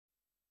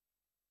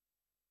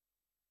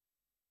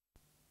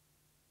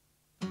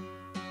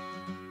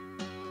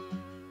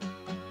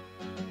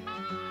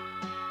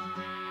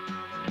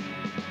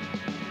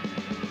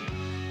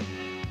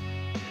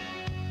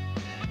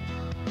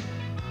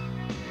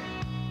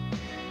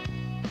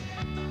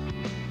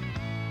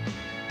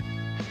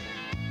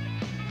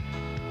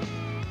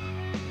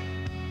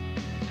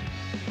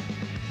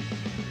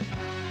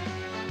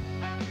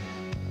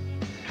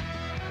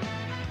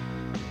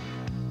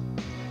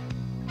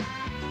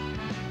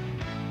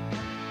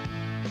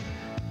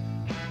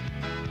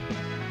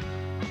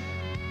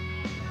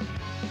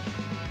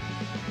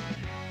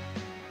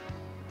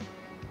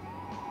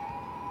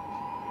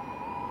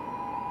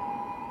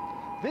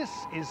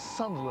This is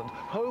Sunderland,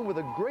 home of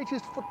the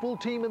greatest football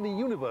team in the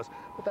universe,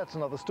 but that's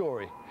another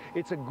story.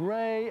 It's a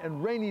grey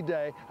and rainy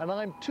day, and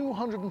I'm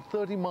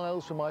 230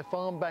 miles from my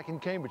farm back in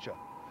Cambridgeshire.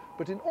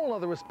 But in all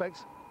other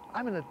respects,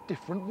 I'm in a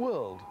different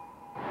world.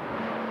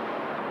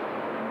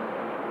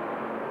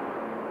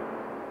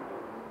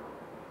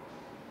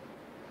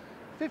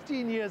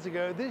 "15 years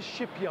ago, this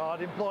shipyard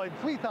employed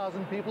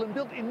 3,000 people and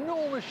built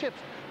enormous ships.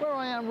 Where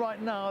I am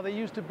right now, they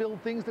used to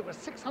build things that were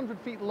 600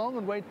 feet long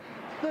and weighed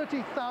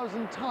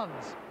 30,000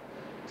 tons.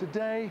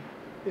 Today,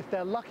 if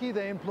they're lucky,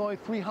 they employ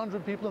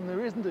 300 people and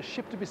there isn't a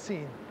ship to be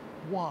seen.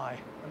 Why?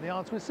 And the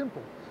answer is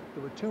simple.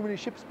 There were too many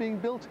ships being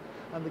built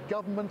and the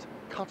government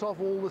cut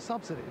off all the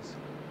subsidies.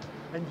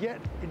 And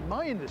yet, in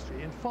my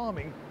industry, in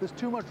farming, there's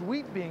too much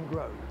wheat being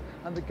grown,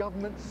 and the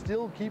government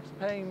still keeps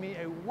paying me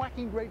a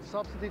whacking great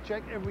subsidy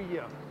check every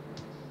year."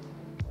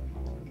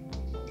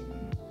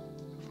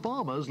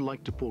 Farmers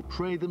like to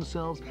portray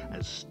themselves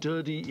as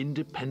sturdy,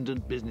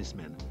 independent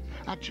businessmen.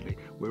 Actually,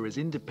 we're as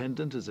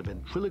independent as a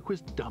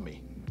ventriloquist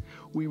dummy.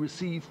 We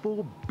receive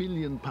 £4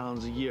 billion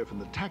a year from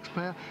the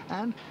taxpayer,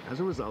 and as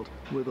a result,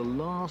 we're the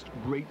last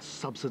great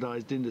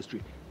subsidised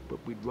industry, but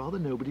we'd rather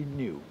nobody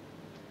knew.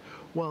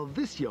 While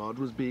this yard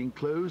was being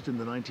closed in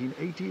the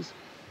 1980s,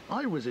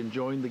 I was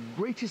enjoying the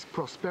greatest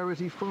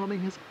prosperity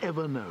farming has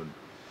ever known.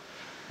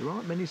 There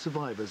aren't many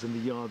survivors in the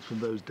yards from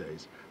those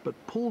days, but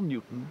Paul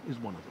Newton is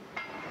one of them.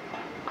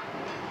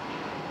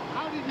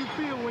 How did you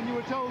feel when you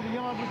were told the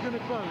yard was going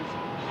to close?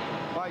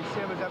 Why,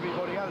 same as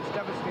everybody else,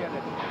 devastated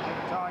at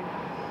the time,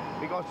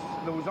 because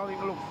there was nothing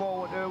to look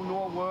forward to,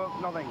 no work,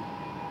 nothing.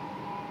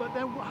 But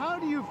then how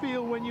do you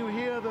feel when you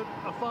hear that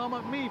a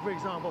farmer, me for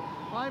example,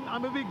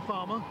 I'm a big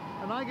farmer,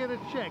 and I get a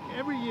cheque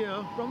every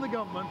year from the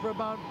government for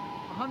about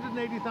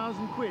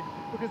 180,000 quid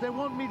because they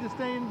want me to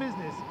stay in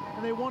business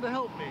and they want to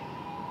help me.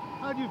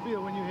 How do you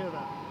feel when you hear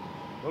that?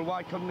 Well,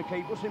 why couldn't they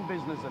keep us in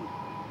business then?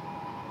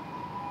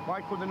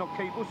 Why could they not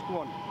keep us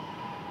going?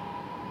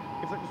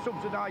 If they could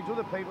subsidise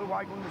other people,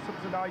 why couldn't they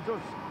subsidise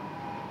us?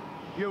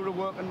 You're a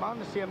working man,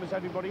 the same as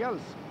everybody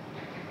else.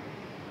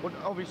 But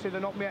obviously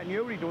they're not making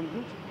you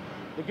redundant.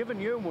 They're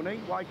giving you money,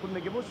 why couldn't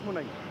they give us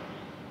money?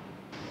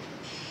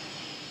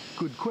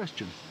 Good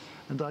question,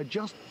 and I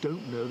just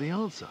don't know the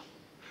answer.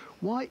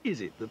 Why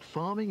is it that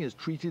farming is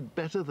treated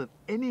better than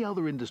any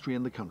other industry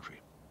in the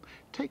country?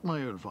 Take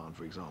my own farm,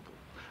 for example.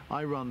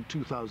 I run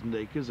 2,000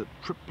 acres at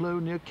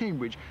Triplow near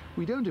Cambridge.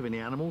 We don't have any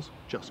animals,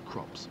 just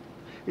crops.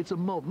 It's a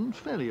modern,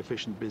 fairly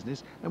efficient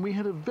business, and we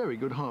had a very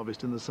good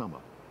harvest in the summer.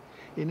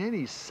 In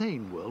any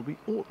sane world, we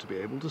ought to be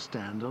able to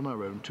stand on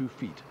our own 2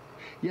 feet.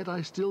 Yet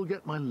I still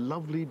get my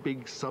lovely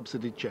big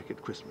subsidy cheque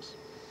at Christmas.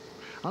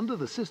 Under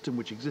the system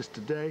which exists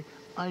today,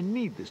 I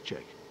need this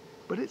cheque,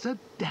 but it's a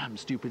damn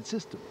stupid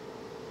system.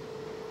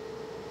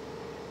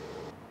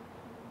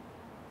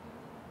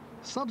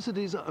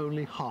 Subsidies are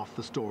only half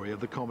the story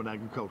of the Common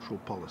Agricultural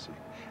Policy,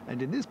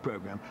 and in this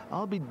programme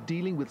I'll be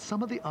dealing with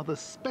some of the other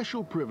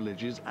special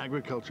privileges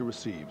agriculture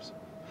receives.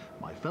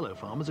 My fellow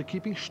farmers are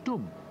keeping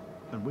stum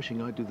and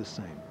wishing I'd do the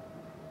same.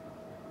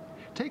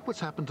 Take what's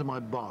happened to my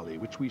barley,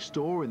 which we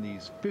store in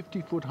these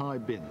 50-foot-high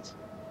bins.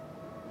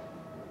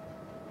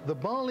 The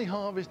barley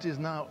harvest is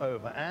now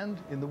over, and,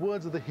 in the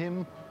words of the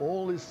hymn,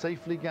 all is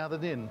safely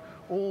gathered in,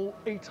 all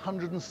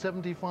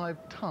 875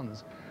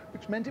 tonnes,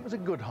 which meant it was a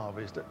good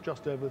harvest at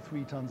just over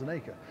 3 tonnes an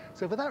acre.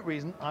 So for that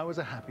reason, I was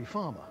a happy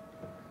farmer.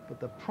 But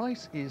the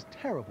price is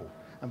terrible,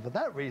 and for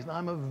that reason,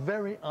 I'm a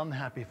very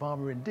unhappy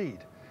farmer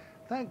indeed.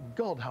 Thank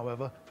God,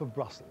 however, for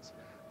Brussels.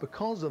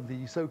 Because of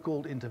the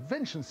so-called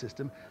intervention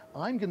system,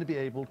 I'm going to be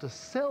able to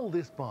sell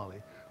this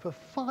barley for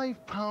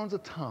 £5 a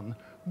tonne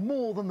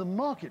more than the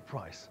market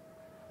price.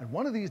 And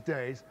one of these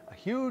days, a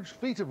huge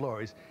fleet of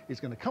lorries is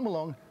going to come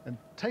along and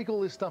take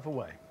all this stuff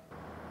away.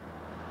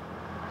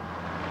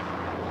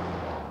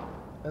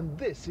 And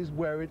this is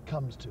where it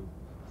comes to.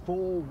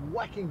 4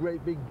 whacking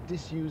great big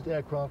disused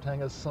aircraft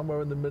hangars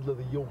somewhere in the middle of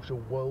the Yorkshire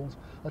Wolds.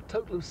 A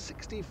total of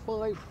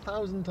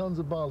 65,000 tonnes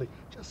of barley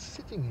just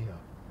sitting here.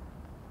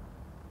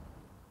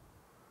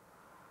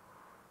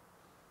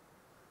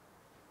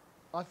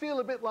 I feel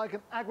a bit like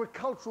an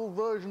agricultural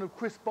version of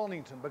Chris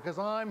Bonington because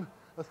I'm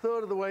a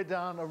third of the way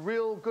down a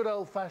real good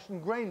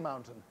old-fashioned grain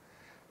mountain.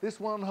 This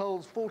one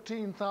holds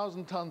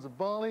 14,000 tonnes of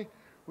barley,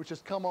 which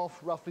has come off,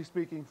 roughly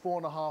speaking,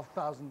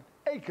 4,500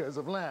 acres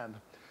of land.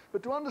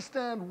 But to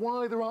understand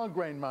why there are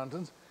grain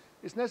mountains,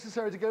 it's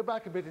necessary to go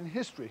back a bit in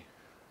history.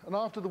 And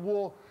after the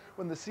war,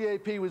 when the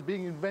CAP was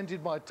being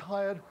invented by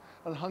tired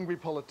and hungry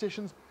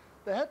politicians,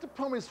 they had to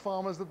promise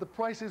farmers that the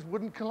prices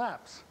wouldn't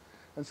collapse.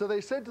 And so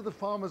they said to the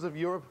farmers of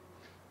Europe,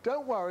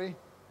 "Don't worry,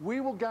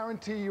 we will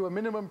guarantee you a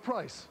minimum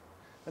price.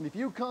 And if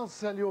you can't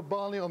sell your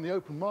barley on the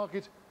open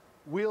market,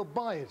 we'll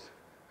buy it."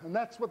 And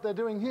that's what they're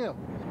doing here.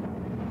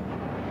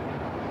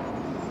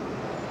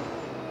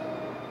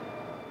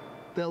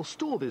 They'll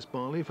store this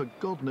barley for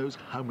God knows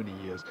how many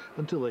years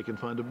until they can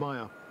find a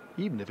buyer,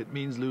 even if it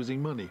means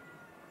losing money.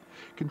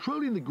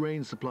 Controlling the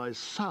grain supplies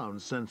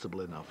sounds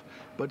sensible enough,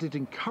 but it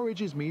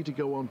encourages me to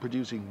go on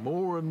producing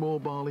more and more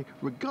barley,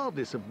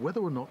 regardless of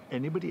whether or not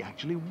anybody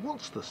actually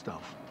wants the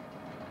stuff.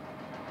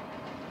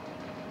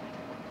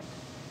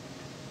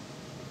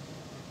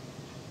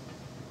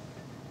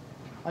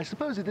 I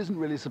suppose it isn't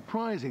really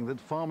surprising that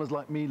farmers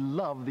like me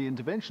love the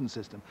intervention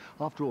system.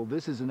 After all,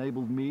 this has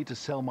enabled me to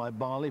sell my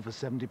barley for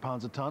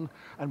 £70 a tonne,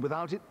 and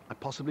without it, I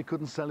possibly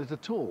couldn't sell it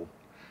at all.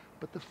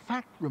 But the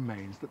fact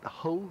remains that the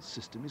whole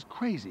system is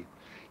crazy.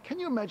 Can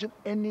you imagine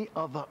any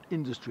other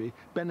industry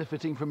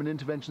benefiting from an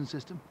intervention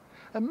system?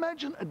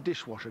 Imagine a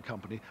dishwasher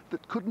company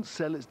that couldn't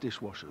sell its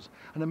dishwashers.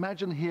 And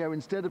imagine here,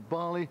 instead of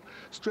barley,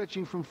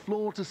 stretching from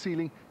floor to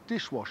ceiling,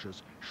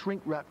 dishwashers,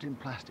 shrink-wrapped in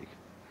plastic.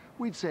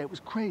 We'd say it was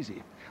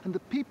crazy. And the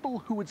people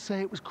who would say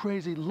it was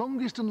crazy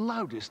longest and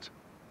loudest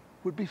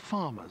would be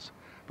farmers.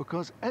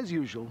 Because, as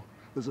usual,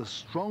 there's a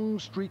strong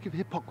streak of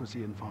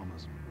hypocrisy in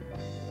farmers.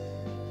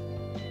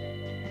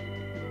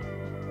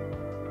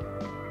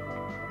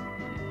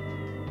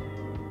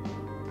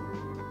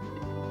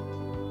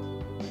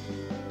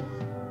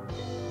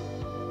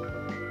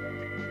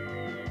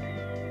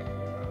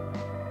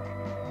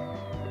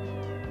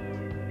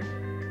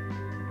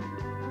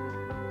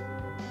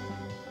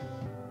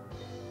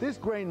 This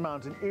grain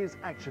mountain is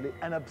actually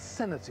an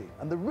obscenity,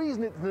 and the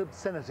reason it's an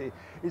obscenity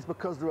is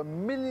because there are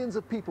millions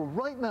of people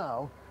right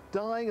now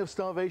dying of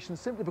starvation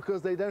simply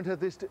because they don't have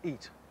this to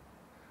eat.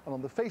 And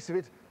on the face of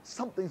it,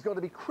 something's got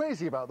to be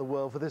crazy about the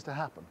world for this to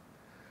happen.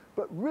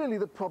 But really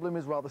the problem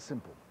is rather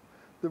simple.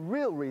 The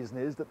real reason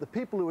is that the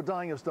people who are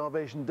dying of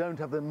starvation don't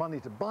have the money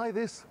to buy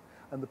this,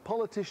 and the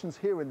politicians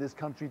here in this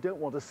country don't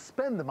want to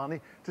spend the money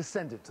to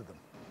send it to them.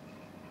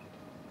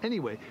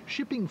 Anyway,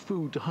 shipping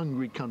food to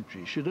hungry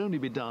countries should only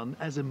be done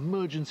as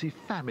emergency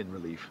famine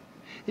relief.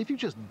 If you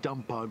just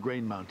dump our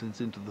grain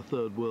mountains into the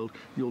third world,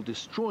 you'll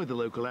destroy the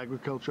local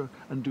agriculture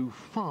and do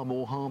far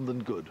more harm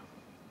than good.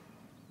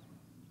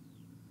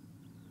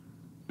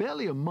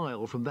 Barely a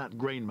mile from that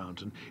grain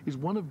mountain is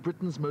one of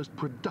Britain's most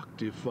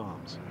productive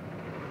farms.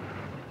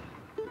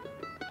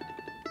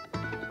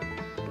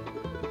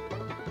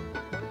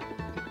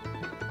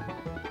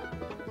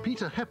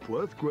 Peter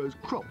Hepworth grows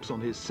crops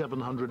on his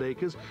 700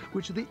 acres,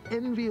 which are the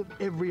envy of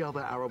every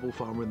other arable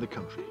farmer in the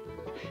country.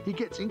 He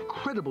gets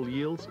incredible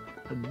yields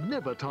and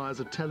never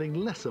tires of telling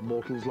lesser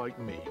mortals like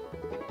me.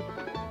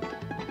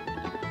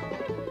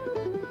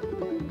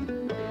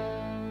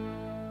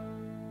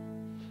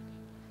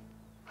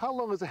 How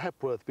long has a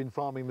Hepworth been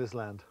farming this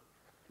land?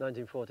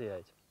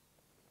 1948.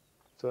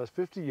 So that's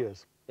 50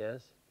 years.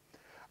 Yes.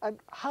 And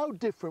how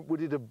different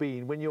would it have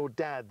been when your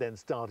dad then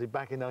started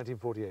back in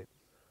 1948?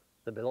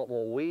 There'd be a lot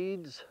more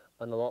weeds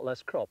and a lot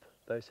less crop,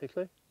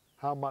 basically.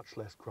 How much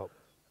less crop?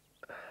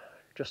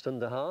 Just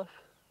under half.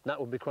 That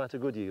would be quite a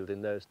good yield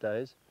in those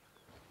days.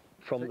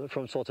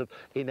 From sort of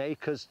in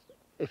acres,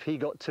 if he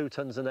got 2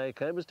 tons an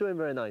acre, it was doing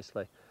very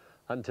nicely.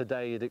 And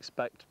today you'd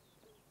expect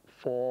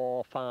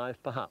 4,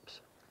 5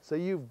 perhaps. So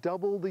you've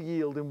doubled the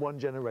yield in one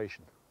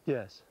generation?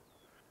 Yes.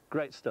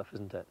 Great stuff,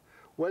 isn't it?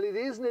 Well, it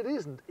is and it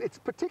isn't. It's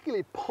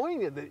particularly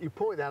poignant that you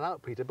point that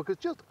out, Peter, because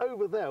just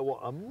over there, what,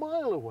 a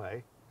mile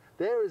away,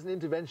 there is an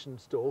intervention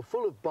store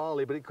full of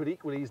barley, but it could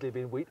equally easily have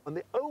been wheat. And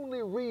the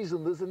only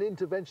reason there's an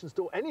intervention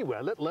store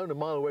anywhere, let alone a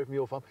mile away from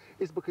your farm,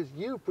 is because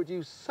you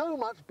produce so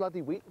much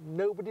bloody wheat,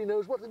 nobody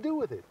knows what to do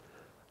with it.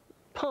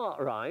 Part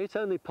right,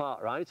 only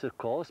part right, of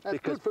course. That's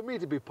good for me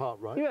to be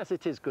part right. Yes,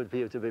 it is good for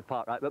you to be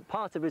part right. But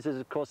part of it is,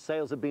 of course,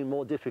 sales have been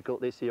more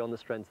difficult this year on the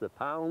strength of the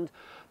pound.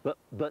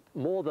 But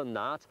more than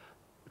that,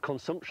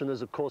 consumption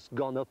has, of course,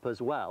 gone up as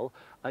well.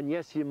 And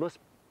yes, you must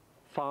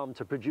farm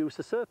to produce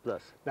a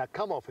surplus. Now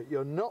come off it,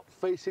 you're not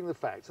facing the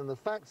facts, and the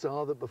facts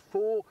are that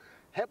before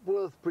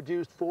Hepworth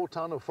produced 4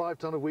 tonne or 5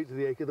 tonne of wheat to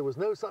the acre, there was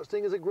no such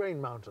thing as a grain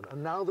mountain,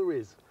 and now there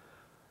is.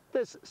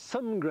 There's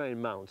some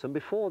grain mountain.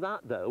 Before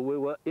that, though, we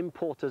were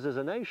importers as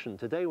a nation.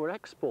 Today we're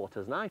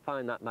exporters, and I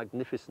find that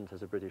magnificent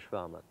as a British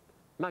farmer.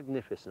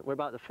 Magnificent. We're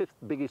about the 5th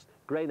biggest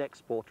grain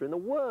exporter in the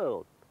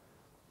world.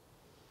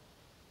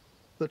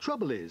 The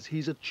trouble is,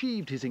 he's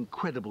achieved his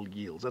incredible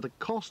yields at a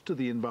cost to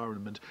the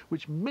environment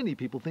which many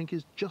people think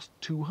is just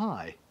too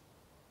high.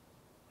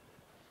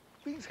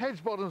 These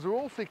hedge bottoms are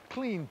awfully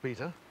clean,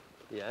 Peter.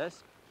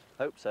 Yes,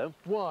 hope so.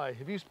 Why?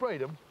 Have you sprayed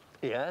them?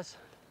 Yes.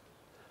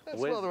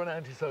 That's rather an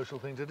antisocial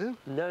thing to do.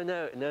 No,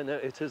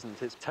 it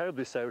isn't. It's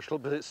terribly social,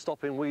 but it's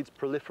stopping weeds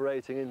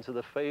proliferating into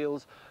the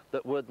fields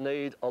that would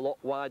need a lot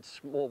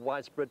more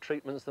widespread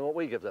treatments than what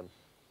we give them.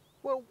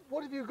 Well,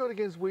 what have you got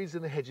against weeds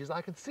in the hedges?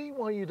 I can see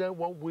why you don't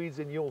want weeds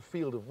in your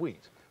field of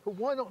wheat, but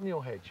why not in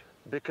your hedge?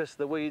 Because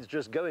the weeds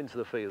just go into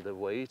the field of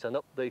wheat and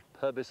up the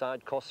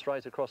herbicide costs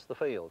right across the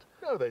field.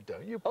 No, they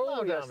don't. You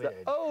plough down the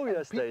hedge. Oh,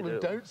 yes, they do. People who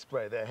don't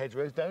spray their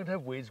hedgerows don't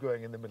have weeds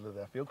growing in the middle of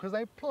their field because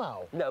they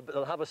plough. No, but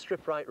they'll have a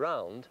strip right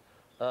round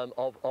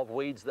of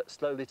weeds that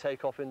slowly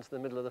take off into the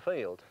middle of the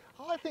field.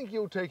 I think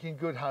you're taking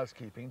good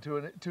housekeeping to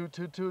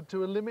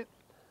a limit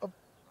of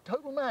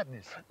total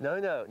madness.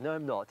 No,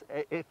 I'm not.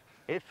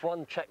 If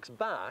one checks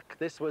back,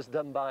 this was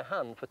done by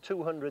hand for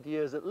 200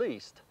 years at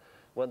least.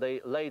 when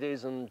the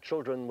ladies and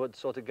children would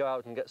sort of go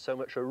out and get so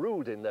much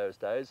rood in those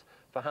days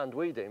for hand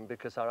weeding,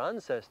 because our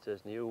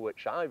ancestors knew,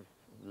 which I've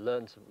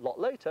learned a lot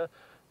later,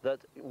 that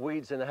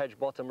weeds in a hedge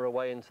bottom are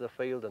away into the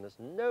field and there's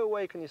no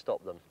way can you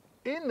stop them.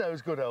 In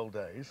those good old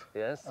days,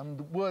 Yes. and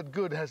the word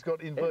good has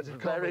got inverted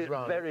commas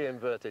around it. Very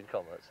inverted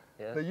commas,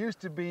 yes. There used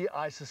to be,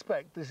 I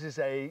suspect, this is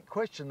a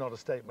question, not a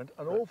statement,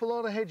 an awful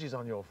lot of hedges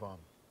on your farm.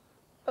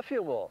 A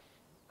few more.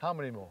 How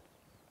many more?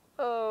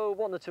 Oh,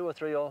 1 or 2 or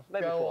 3 or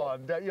maybe 4. Go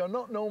on, you're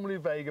not normally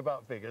vague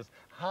about figures.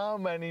 How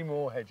many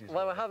more hedges?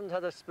 Well, I haven't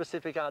had a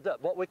specific add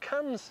up. What we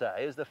can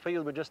say is the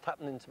field we're just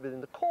happening to be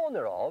in the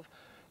corner of,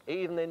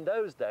 even in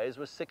those days,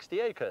 was 60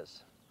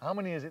 acres. How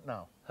many is it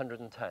now?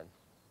 110.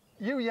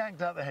 You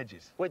yanked out the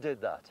hedges. We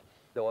did that.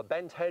 There were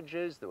bent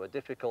hedges, they were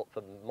difficult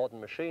for modern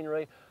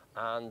machinery,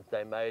 and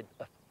they made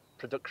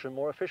production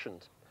more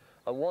efficient.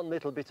 And one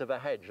little bit of a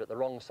hedge at the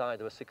wrong side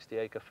of a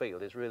 60-acre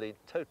field is really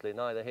totally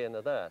neither here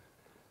nor there.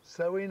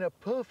 So in a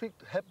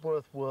perfect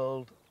Hepworth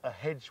world, a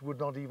hedge would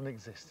not even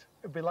exist.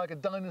 It'd be like a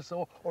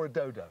dinosaur or a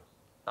dodo.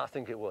 I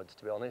think it would,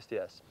 to be honest,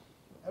 yes.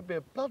 That'd be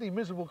a bloody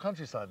miserable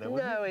countryside there,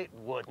 wouldn't No, it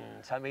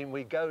wouldn't. I mean,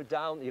 we go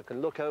down, you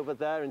can look over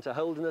there into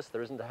Holderness,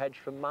 there isn't a hedge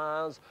for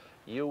miles.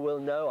 You will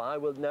know, I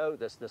will know,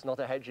 there's not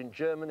a hedge in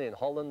Germany, in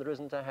Holland there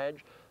isn't a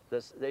hedge.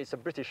 It's a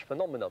British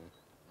phenomenon.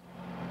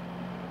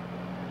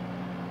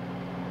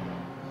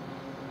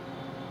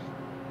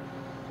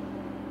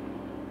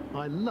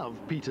 I love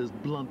Peter's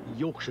blunt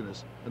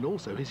Yorkshireness and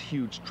also his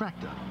huge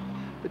tractor.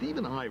 But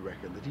even I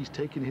reckon that he's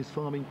taken his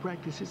farming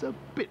practices a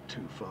bit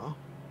too far.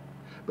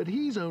 But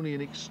he's only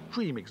an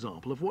extreme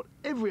example of what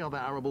every other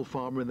arable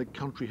farmer in the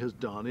country has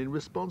done in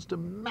response to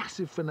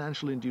massive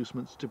financial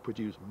inducements to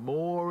produce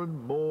more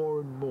and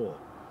more and more.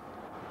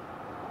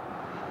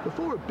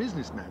 Before a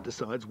businessman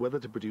decides whether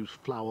to produce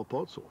flower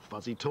pots or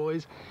fuzzy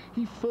toys,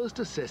 he first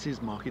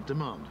assesses market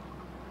demand.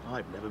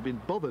 I've never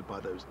been bothered by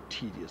those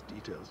tedious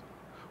details.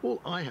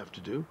 All I have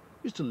to do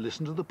is to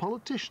listen to the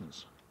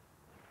politicians.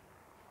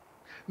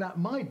 Now,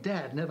 my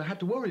dad never had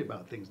to worry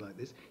about things like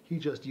this. He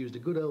just used a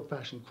good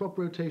old-fashioned crop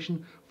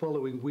rotation,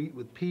 following wheat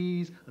with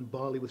peas and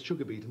barley with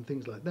sugar beet and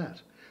things like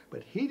that.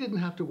 But he didn't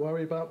have to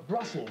worry about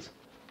Brussels.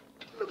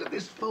 Look at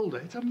this folder.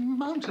 It's a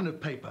mountain of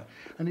paper,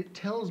 and it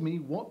tells me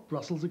what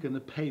Brussels are going to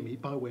pay me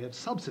by way of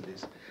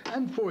subsidies.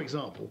 And, for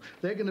example,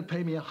 they're going to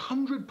pay me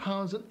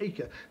 £100 an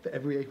acre for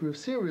every acre of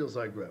cereals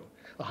I grow,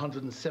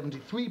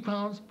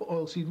 £173 for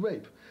oilseed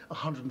rape,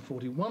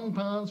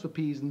 £141 for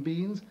peas and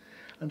beans,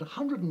 and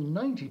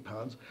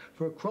 £190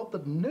 for a crop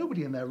that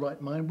nobody in their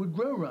right mind would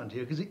grow around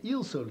here because it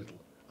yields so little.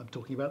 I'm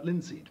talking about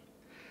linseed.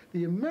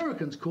 The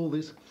Americans call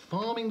this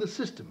farming the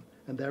system,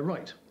 and they're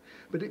right.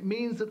 But it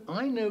means that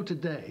I know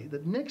today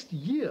that next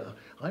year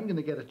I'm going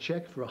to get a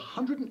cheque for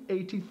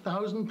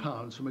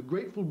 £180,000 from a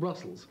grateful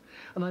Brussels.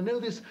 And I know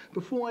this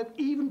before I've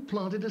even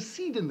planted a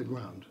seed in the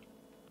ground.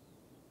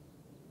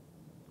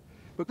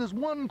 But there's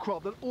one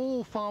crop that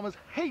all farmers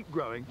hate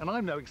growing, and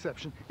I'm no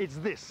exception. It's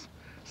this,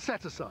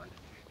 set-aside.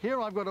 Here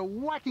I've got a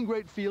whacking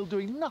great field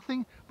doing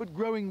nothing but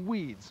growing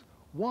weeds.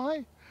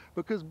 Why?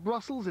 Because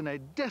Brussels, in a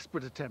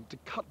desperate attempt to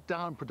cut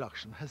down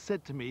production, has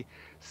said to me,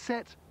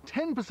 set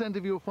 10%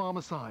 of your farm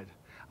aside,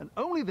 and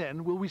only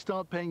then will we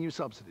start paying you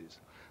subsidies.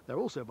 They're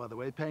also, by the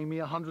way, paying me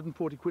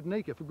 140 quid an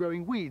acre for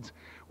growing weeds,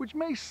 which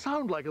may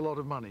sound like a lot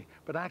of money,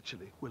 but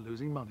actually we're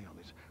losing money on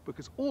it,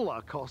 because all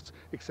our costs,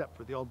 except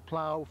for the odd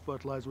plough,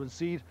 fertiliser and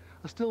seed,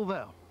 are still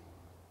there.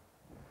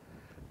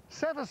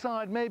 Set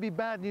aside may be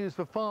bad news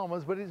for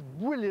farmers, but it's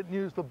brilliant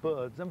news for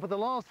birds. And for the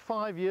last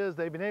 5 years,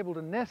 they've been able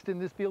to nest in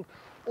this field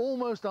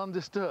almost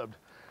undisturbed.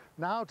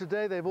 Now,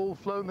 today, they've all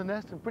flown the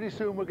nest, and pretty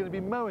soon we're going to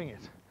be mowing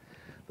it.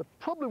 The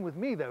problem with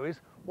me, though,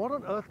 is what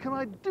on earth can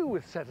I do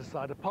with set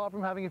aside apart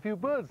from having a few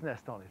birds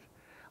nest on it?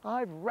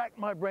 I've racked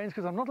my brains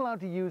because I'm not allowed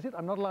to use it.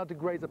 I'm not allowed to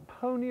graze a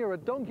pony or a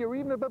donkey or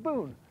even a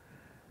baboon.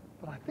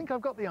 But I think I've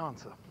got the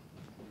answer.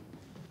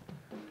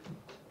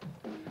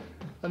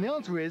 And the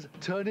answer is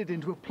turn it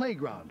into a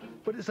playground.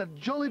 But it's a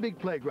jolly big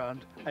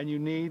playground, and you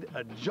need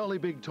a jolly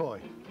big toy.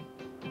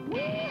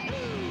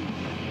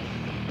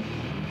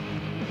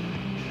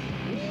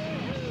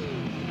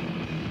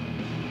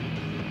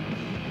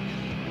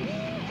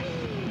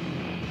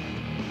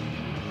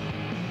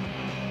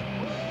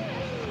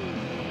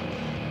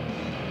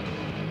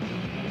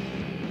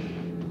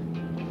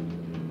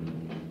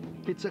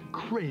 It's a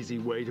crazy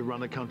way to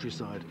run a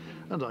countryside,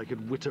 and I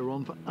could witter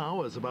on for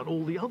hours about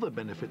all the other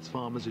benefits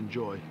farmers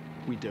enjoy.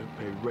 We don't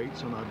pay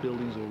rates on our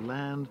buildings or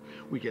land,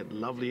 we get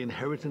lovely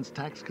inheritance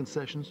tax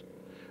concessions,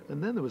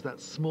 and then there was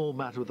that small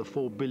matter with the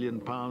 £4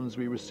 billion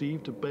we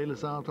received to bail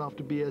us out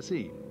after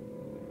BSE.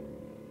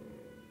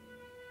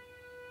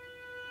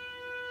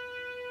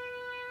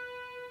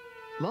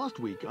 Last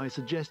week I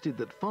suggested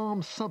that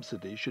farm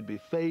subsidies should be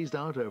phased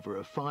out over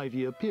a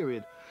 5-year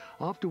period,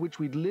 after which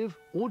we'd live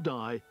or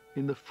die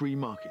in the free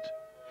market.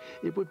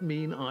 It would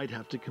mean I'd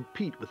have to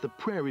compete with the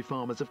prairie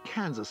farmers of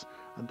Kansas,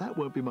 and that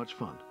won't be much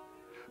fun.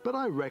 But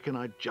I reckon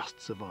I'd just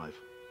survive.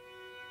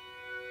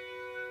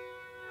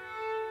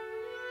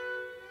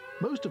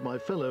 Most of my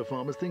fellow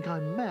farmers think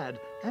I'm mad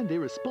and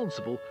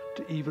irresponsible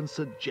to even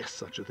suggest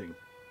such a thing.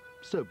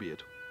 So be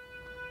it.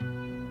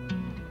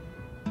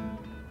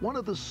 One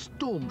of the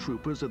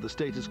stormtroopers of the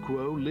status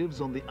quo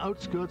lives on the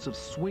outskirts of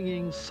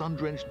swinging,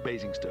 sun-drenched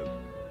Basingstoke.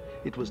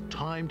 It was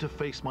time to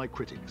face my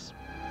critics.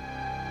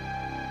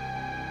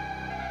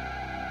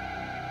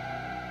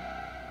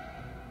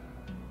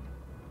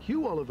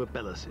 Hugh Oliver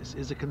Bellasis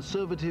is a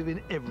conservative in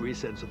every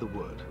sense of the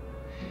word.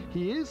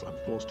 He is, I'm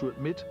forced to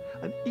admit,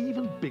 an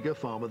even bigger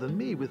farmer than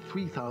me with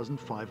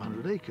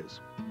 3,500 acres.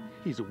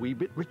 He's a wee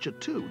bit richer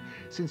too,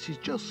 since he's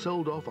just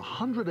sold off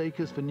 100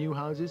 acres for new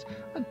houses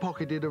and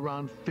pocketed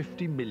around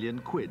 50 million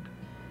quid.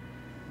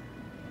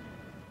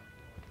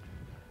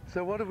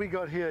 So what have we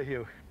got here,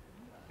 Hugh?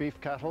 Beef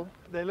cattle,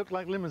 They look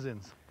like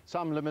limousines.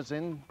 some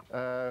Limousin,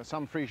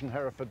 some Frisian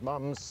Hereford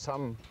mums,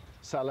 some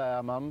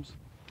Salaire mums.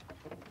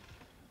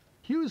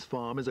 Hugh's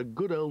farm is a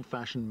good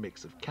old-fashioned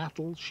mix of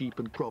cattle, sheep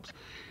and crops.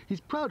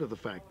 He's proud of the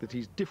fact that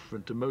he's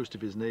different to most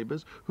of his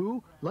neighbours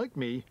who, like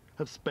me,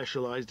 have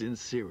specialised in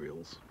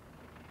cereals.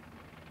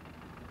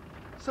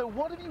 So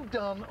what have you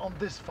done on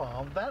this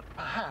farm that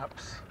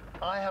perhaps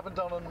I haven't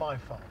done on my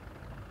farm?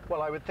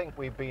 Well, I would think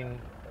we've been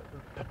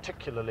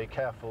particularly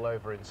careful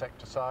over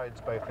insecticides,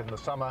 both in the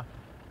summer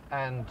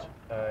and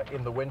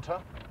in the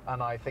winter.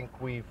 And I think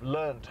we've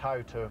learnt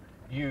how to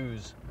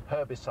use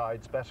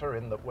herbicides better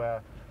in that we're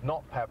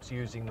not perhaps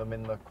using them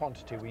in the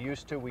quantity we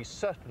used to. We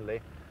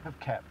certainly have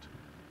kept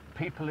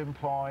people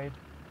employed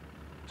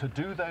to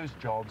do those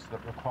jobs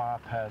that require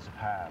pairs of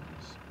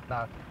hands.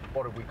 Now,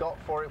 what have we got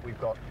for it?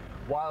 We've got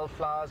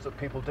wildflowers that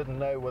people didn't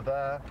know were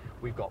there.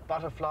 We've got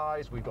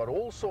butterflies. We've got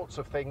all sorts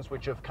of things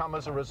which have come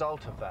as a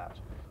result of that.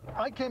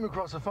 I came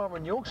across a farmer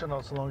in Yorkshire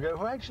not so long ago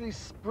who actually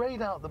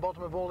sprayed out the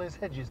bottom of all his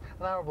hedges,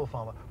 an arable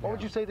farmer. What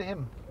would you say to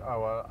him?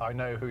 Oh, well, I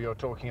know who you're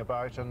talking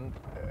about, and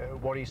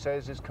what he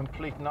says is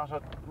complete and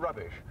utter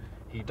rubbish.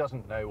 He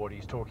doesn't know what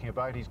he's talking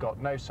about. He's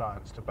got no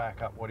science to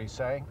back up what he's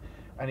saying,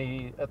 and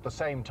he, at the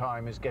same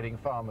time, is getting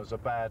farmers a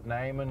bad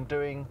name and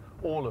doing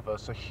all of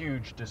us a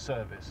huge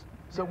disservice.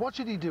 So what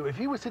should he do? If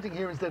he was sitting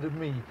here instead of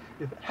me,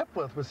 if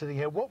Hepworth was sitting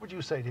here, what would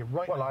you say to him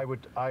right now? Well,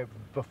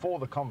 before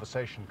the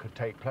conversation could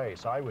take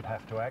place, I would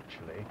have to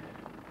actually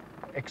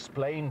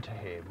explain to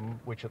him,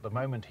 which at the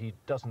moment he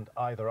doesn't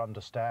either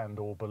understand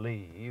or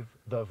believe,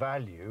 the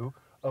value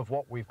of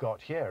what we've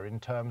got here in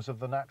terms of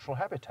the natural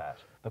habitat.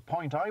 The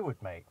point I would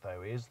make,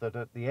 though, is that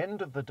at the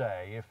end of the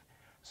day, if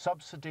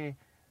subsidy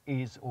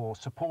is or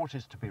support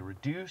is to be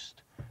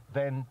reduced,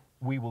 then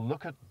we will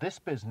look at this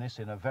business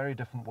in a very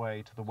different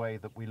way to the way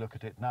that we look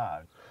at it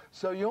now.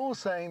 So you're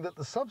saying that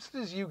the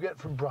subsidies you get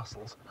from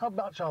Brussels, how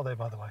much are they,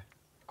 by the way?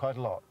 Quite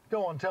a lot.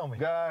 Go on, tell me.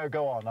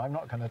 Go on. I'm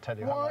not going to tell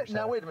you how much.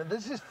 Now, wait a minute.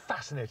 This is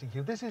fascinating,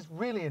 Hugh. This is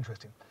really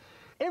interesting.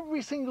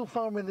 Every single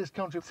farmer in this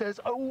country says,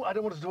 oh, I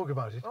don't want to talk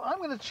about it. I'm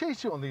going to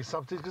chase you on these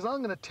subsidies because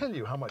I'm going to tell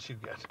you how much you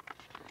get.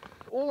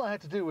 All I had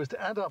to do was to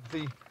add up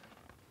the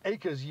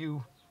acres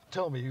you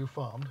tell me you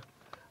farmed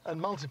and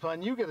multiply,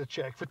 and you get a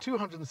cheque for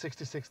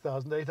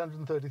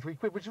 266,833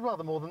 quid, which is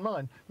rather more than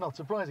mine. Not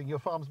surprising, your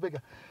farm's bigger.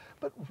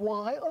 But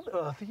why on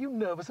earth are you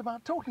nervous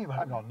about talking about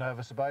it? I'm not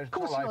nervous about it. Of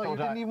course you are. You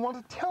didn't even want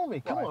to tell me.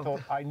 Come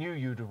on. I knew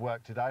you'd have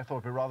worked it out. I thought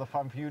it'd be rather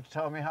fun for you to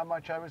tell me how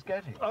much I was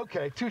getting.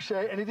 OK, touche,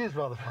 and it is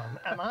rather fun.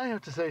 And I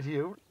have to say to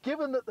you,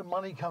 given that the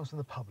money comes from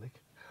the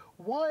public,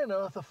 why on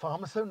earth are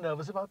farmers so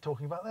nervous about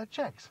talking about their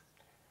cheques?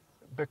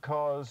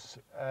 Because,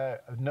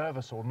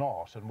 nervous or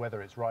not, and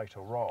whether it's right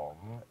or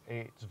wrong,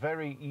 it's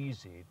very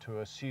easy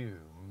to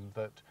assume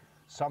that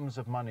sums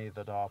of money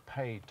that are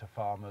paid to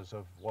farmers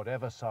of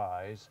whatever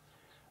size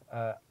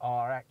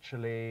are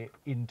actually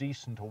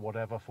indecent or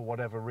whatever for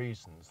whatever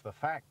reasons. The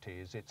fact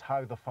is, it's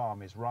how the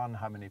farm is run,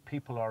 how many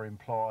people are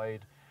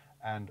employed,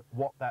 and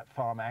what that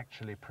farm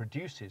actually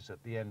produces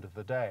at the end of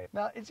the day.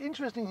 Now, it's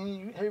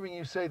interesting hearing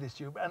you say this,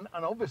 Hugh, and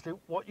obviously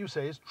what you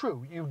say is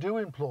true. You do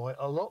employ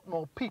a lot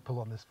more people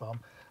on this farm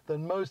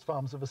than most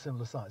farms of a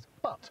similar size.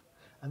 But,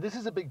 and this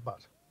is a big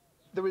but,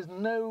 there is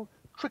no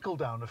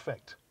trickle-down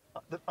effect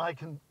that I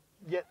can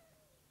yet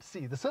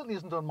see. There certainly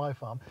isn't on my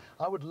farm.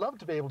 I would love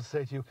to be able to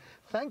say to you,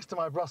 thanks to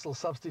my Brussels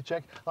subsidy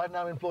cheque, I've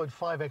now employed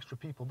 5 extra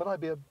people, but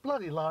I'd be a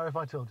bloody liar if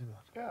I told you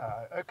that.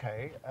 Yeah,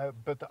 OK,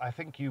 but I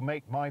think you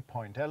make my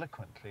point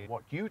eloquently.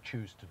 What you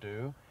choose to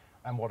do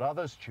and what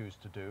others choose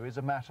to do is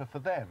a matter for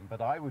them, but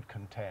I would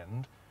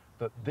contend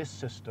that this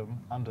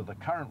system, under the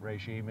current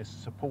regime, is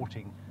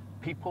supporting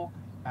people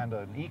and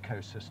an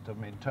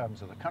ecosystem in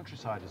terms of the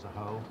countryside as a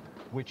whole,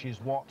 which is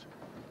what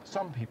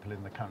some people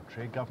in the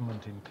country,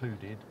 government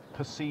included,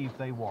 perceive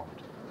they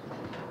want.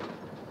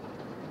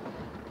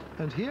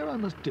 And here I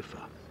must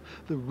differ.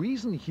 The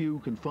reason Hugh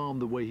can farm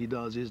the way he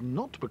does is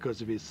not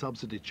because of his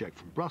subsidy cheque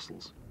from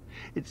Brussels.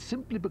 It's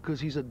simply because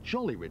he's a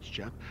jolly rich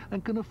chap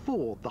and can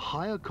afford the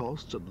higher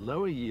costs and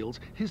lower yields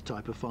his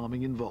type of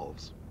farming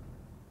involves.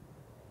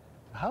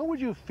 How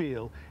would you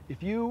feel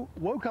if you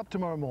woke up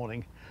tomorrow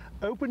morning,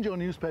 opened your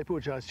newspaper,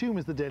 which I assume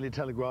is the Daily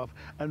Telegraph,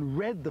 and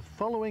read the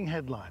following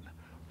headline: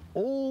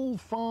 all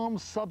farm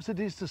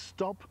subsidies to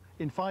stop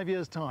in 5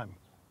 years' time?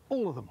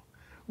 All of them.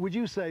 would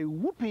you say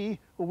whoopee,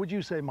 or would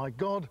you say, my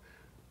God,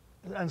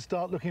 and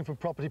start looking for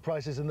property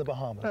prices in the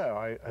Bahamas?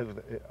 No,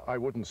 I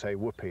wouldn't say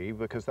whoopee,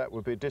 because that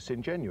would be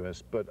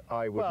disingenuous. But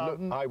I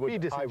would be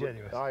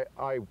disingenuous.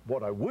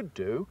 What I would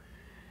do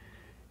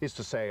is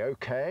to say,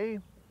 okay,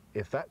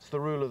 if that's the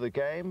rule of the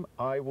game,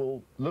 I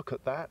will look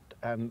at that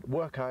and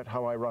work out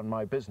how I run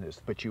my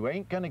business. But you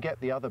ain't going to get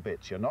the other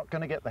bits. You're not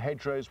going to get the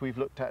hedgerows we've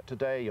looked at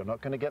today. You're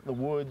not going to get the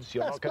woods.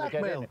 You're not going to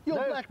get any.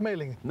 You're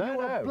blackmailing.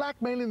 You're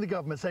blackmailing the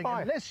government, saying,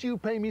 unless you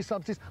pay me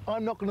subsidies,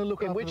 I'm not going to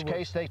look after the woods. In which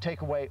case, they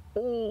take away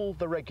all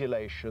the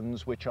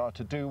regulations which are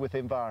to do with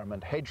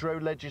environment, hedgerow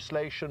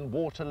legislation,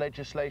 water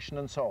legislation,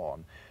 and so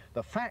on.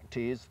 The fact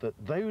is that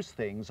those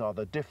things are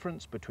the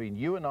difference between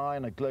you and I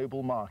and a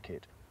global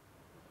market.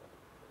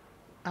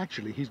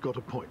 Actually, he's got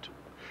a point.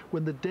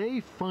 When the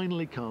day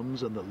finally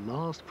comes and the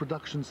last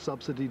production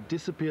subsidy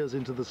disappears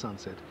into the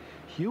sunset,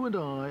 Hugh and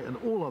I and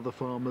all other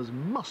farmers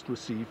must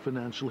receive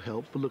financial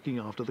help for looking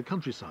after the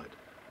countryside.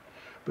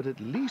 But at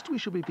least we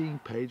shall be being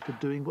paid for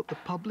doing what the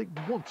public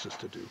wants us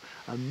to do,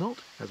 and not,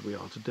 as we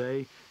are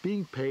today,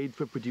 being paid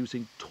for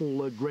producing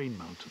taller grain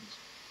mountains.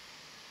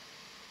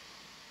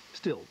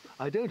 Still,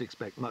 I don't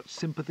expect much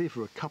sympathy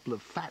for a couple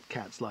of fat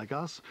cats like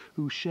us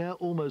who share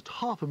almost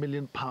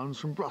 £500,000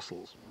 from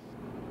Brussels.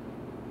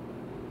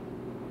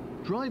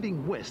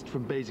 Driving west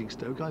from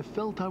Basingstoke, I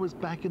felt I was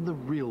back in the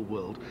real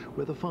world,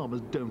 where the farmers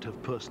don't have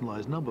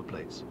personalised number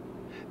plates.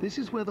 This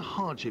is where the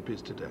hardship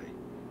is today.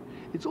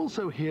 It's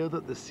also here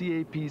that the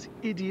CAP's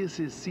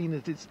idiocy is seen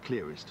at its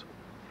clearest.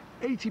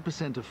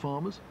 80% of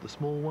farmers, the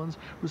small ones,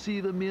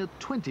 receive a mere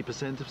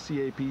 20% of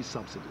CAP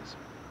subsidies.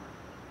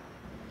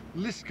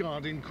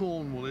 Liskeard in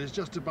Cornwall is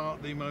just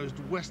about the most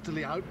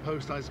westerly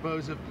outpost, I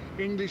suppose, of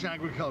English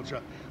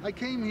agriculture. I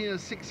came here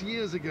 6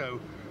 years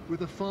ago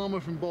with a farmer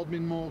from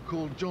Bodmin Moor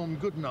called John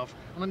Goodenough,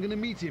 and I'm going to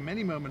meet him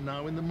any moment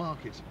now in the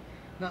market.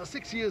 Now,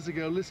 6 years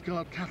ago,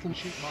 Liskeard Cattle and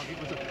Sheep Market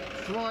was a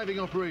thriving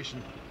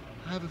operation.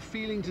 I have a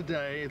feeling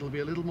today it'll be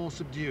a little more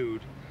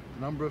subdued.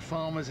 The number of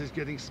farmers is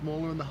getting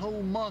smaller and the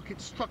whole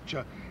market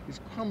structure is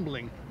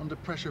crumbling under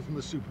pressure from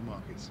the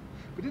supermarkets.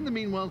 But in the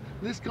meanwhile,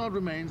 Liskeard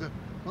remains a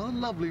rather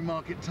lovely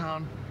market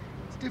town.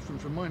 It's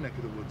different from my neck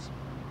of the woods.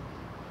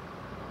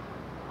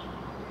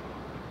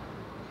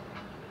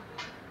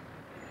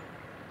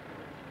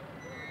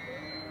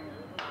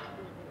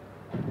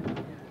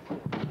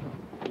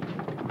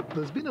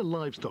 There's been a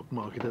livestock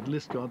market at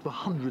Liskeard for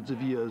hundreds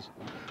of years.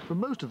 For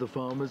most of the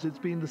farmers, it's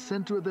been the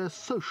centre of their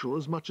social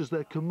as much as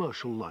their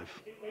commercial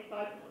life.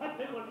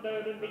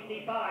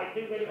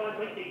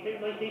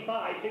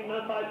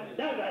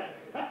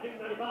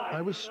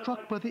 I was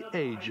struck by the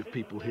age of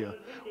people here,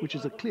 which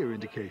is a clear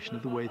indication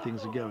of the way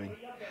things are going.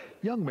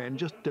 Young men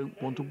just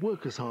don't want to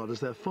work as hard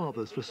as their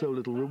fathers for so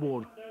little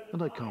reward,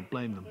 and I can't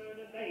blame them.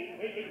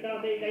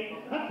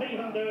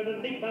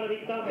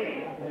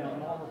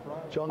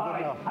 John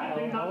Goodenough,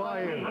 how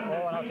are you?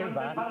 Oh, not too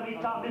bad.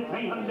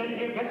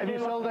 Have you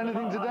sold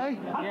anything today?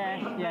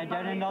 Yes, yeah,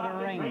 down another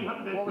ring.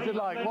 What was it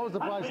like? What was the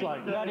price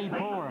like? Bloody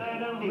poor.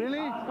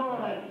 Really?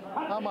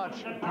 How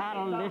much?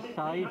 Cattle this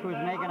size was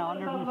making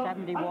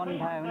 £171 and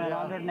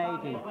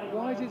 180.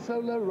 Why is it so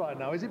low right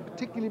now? Is it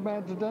particularly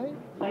bad today?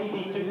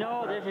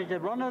 No, this is the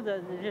run of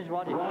this is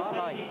what it's got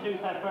like.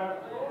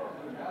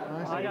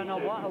 I don't know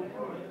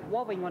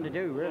what we want to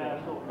do, really.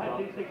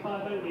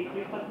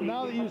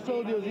 Now that you've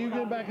sold yours, are you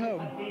going back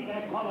home?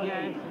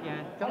 Yes,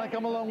 yes. Can I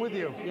come along with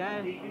you?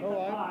 Yes.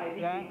 All right.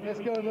 Yeah. Let's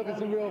go and look at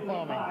some real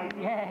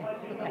farming. Yeah.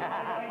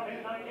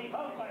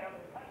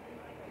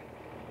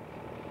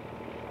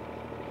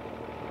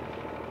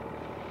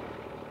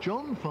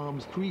 John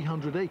farms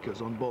 300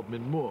 acres on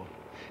Bodmin Moor.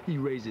 He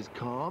raises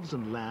calves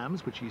and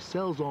lambs, which he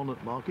sells on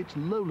at market to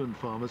lowland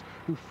farmers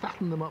who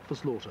fatten them up for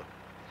slaughter.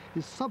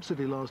 His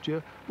subsidy last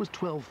year was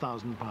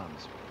 £12,000.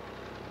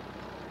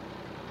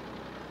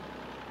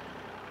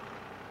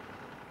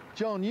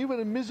 John, you've had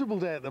a miserable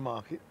day at the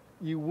market.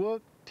 You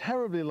work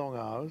terribly long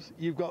hours.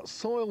 You've got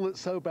soil that's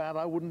so bad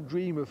I wouldn't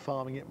dream of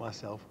farming it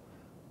myself.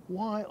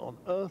 Why on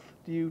earth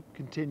do you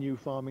continue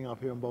farming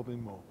up here on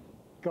Bodmin Moor?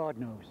 God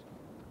knows.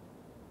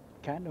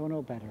 Can't know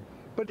no better.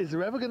 But is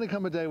there ever going to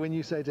come a day when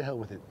you say to hell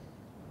with it?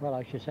 Well,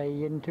 I should say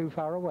you isn't too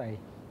far away.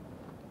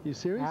 You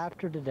serious?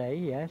 After today,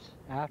 yes.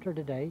 After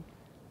today.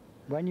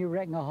 When you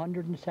reckon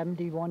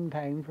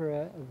 £171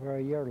 for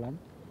a yearling.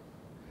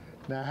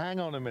 Now hang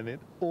on a minute.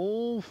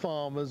 All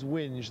farmers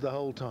whinge the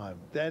whole time.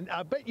 Then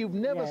I bet you've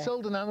never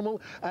sold an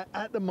animal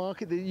at the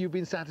market that you've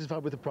been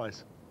satisfied with the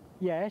price.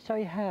 Yes,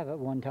 I have at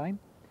one time.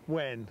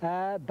 When?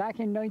 Back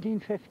in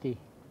 1950.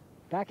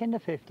 Back in the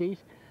 50s,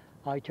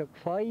 I took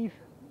 5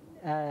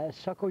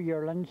 suckle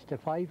yearlings to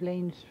 5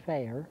 Lanes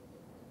Fair,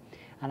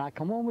 and I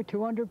come home with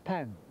 £200.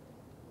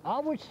 I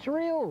was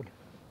thrilled.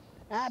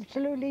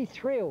 Absolutely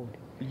thrilled.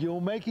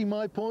 You're making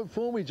my point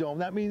for me, John.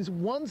 That means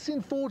once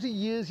in 40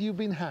 years you've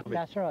been happy.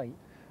 That's right.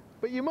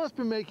 But you must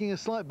be making a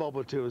slight bob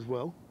or two as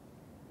well.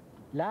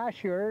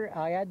 Last year,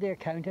 I had the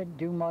accountant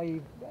do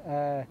my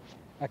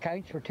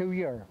accounts for 2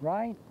 years,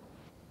 right?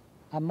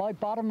 And my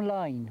bottom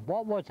line,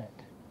 what was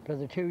it for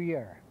the 2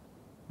 year?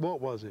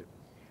 What was it?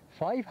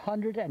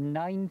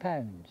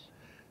 £509.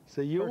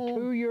 So you're... For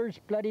 2 years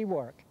bloody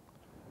work.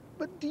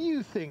 But do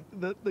you think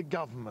that the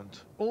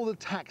government or the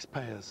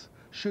taxpayers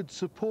should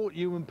support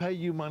you and pay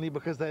you money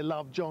because they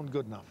love John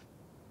Goodenough?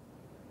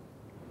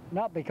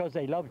 Not because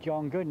they love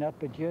John Goodenough,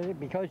 but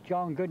because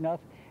John Goodenough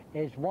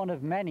is one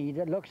of many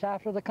that looks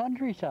after the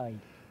countryside.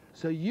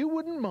 So you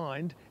wouldn't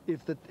mind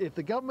if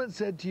the government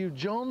said to you,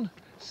 John,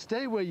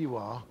 stay where you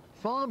are,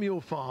 farm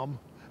your farm,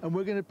 and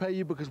we're going to pay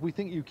you because we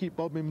think you keep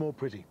Bodmin Moor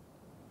pretty?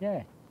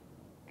 Yeah,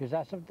 because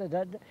that's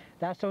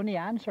the only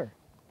answer.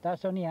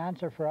 That's the only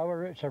answer for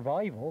our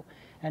survival,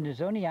 and it's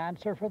the only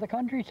answer for the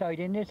countryside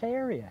in this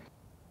area.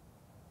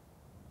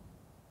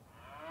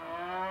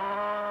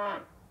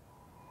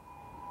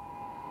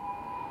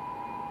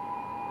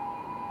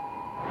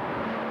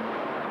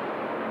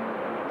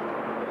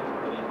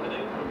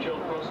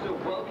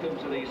 Welcome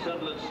to the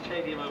Sunderland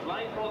Stadium of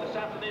Light for this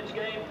afternoon's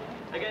game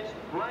against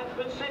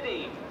Bradford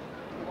City.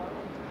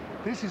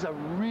 This is a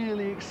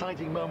really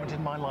exciting moment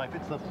in my life.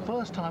 It's the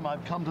first time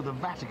I've come to the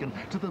Vatican,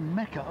 to the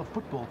Mecca of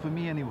football, for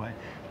me anyway.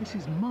 This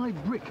is my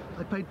brick.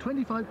 I paid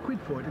 25 quid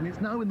for it, and it's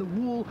now in the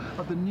wall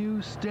of the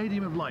new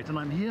Stadium of Light. And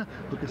I'm here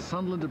because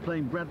Sunderland are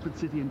playing Bradford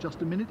City in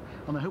just a minute,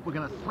 and I hope we're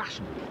going to thrash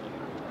them.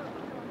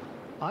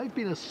 I've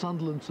been a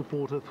Sunderland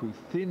supporter through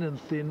thin and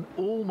thin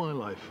all my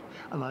life,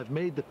 and I've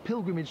made the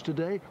pilgrimage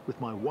today with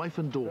my wife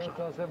and daughter.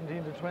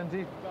 17 to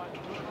 20.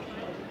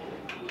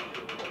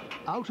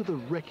 Out of the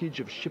wreckage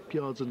of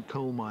shipyards and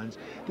coal mines,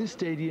 this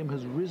stadium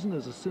has risen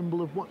as a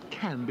symbol of what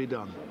can be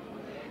done.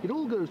 It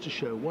all goes to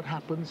show what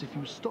happens if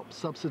you stop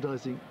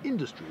subsidising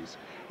industries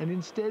and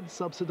instead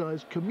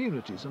subsidise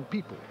communities and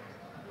people.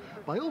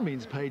 By all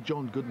means pay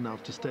John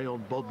Goodenough to stay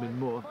on Bodmin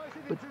Moor,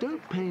 but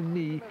don't pay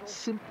me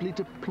simply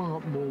to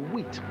plant more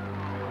wheat.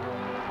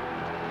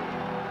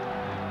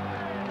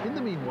 In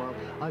the meanwhile,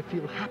 I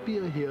feel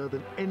happier here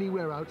than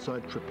anywhere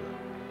outside Tripler.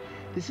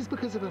 This is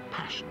because of a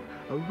passion,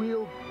 a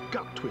real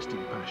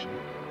gut-twisting passion,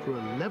 for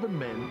 11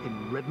 men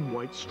in red and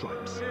white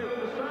stripes.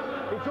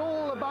 It's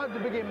all about to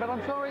begin, but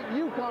I'm sorry,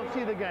 you can't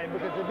see the game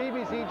because the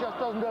BBC just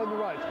doesn't own the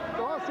rights.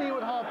 So I'll see you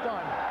at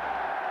half-time.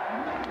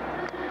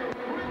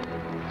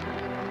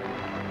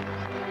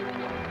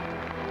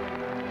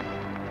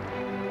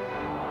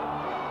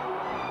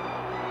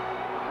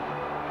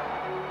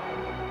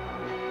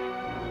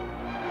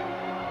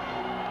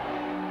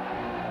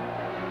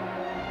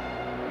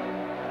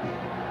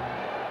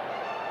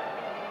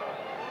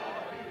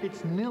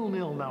 It's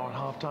 0-0 now at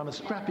half-time, a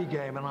scrappy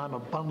game, and I'm a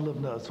bundle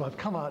of nerves. So I've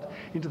come out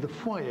into the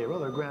foyer,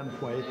 rather a grand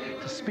foyer,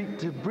 to speak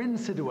to Bryn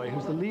Sidaway,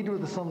 who's the leader of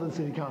the Sunderland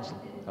City Council.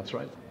 That's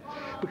right.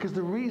 Because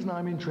the reason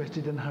I'm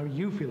interested in how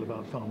you feel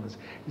about farmers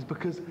is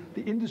because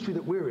the industry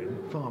that we're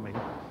in, farming,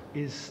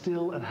 is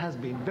still and has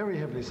been very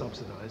heavily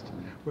subsidised,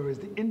 whereas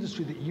the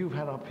industry that you've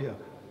had up here,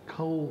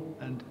 coal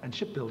and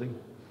shipbuilding,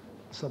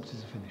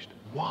 subsidies are finished.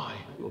 Why?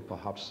 Well,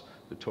 perhaps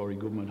the Tory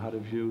government had a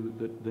view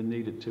that they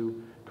needed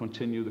to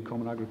continue the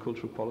Common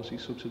Agricultural Policy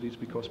subsidies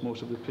because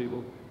most of the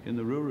people in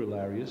the rural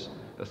areas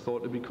are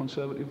thought to be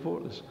Conservative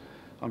voters.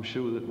 I'm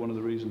sure that one of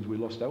the reasons we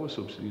lost our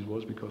subsidies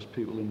was because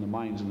people in the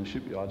mines and the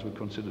shipyards were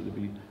considered to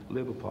be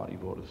Labour Party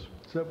voters.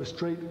 So it was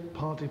straight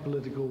party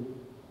political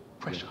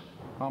pressure.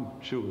 Yeah. I'm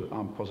sure that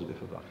I'm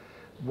positive of that.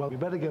 Well, we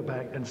better go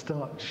back and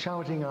start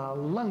shouting our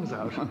lungs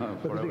out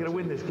because we're going to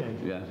win this game.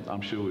 Yeah,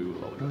 I'm sure we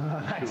will.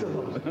 Thanks a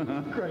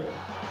lot. Great.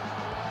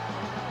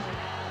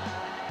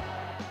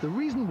 The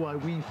reason why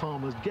we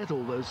farmers get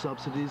all those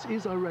subsidies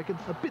is, I reckon,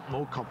 a bit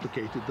more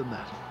complicated than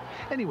that.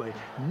 Anyway,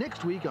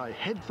 next week I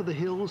head for the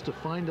hills to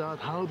find out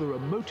how the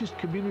remotest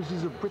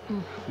communities of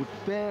Britain would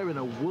fare in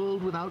a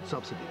world without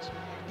subsidies.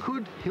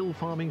 Could hill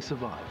farming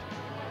survive?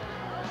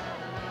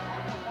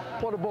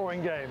 What a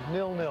boring game,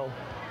 0-0.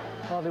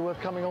 Hardly worth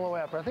coming all the way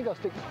up, but I think I'll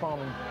stick to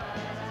farming.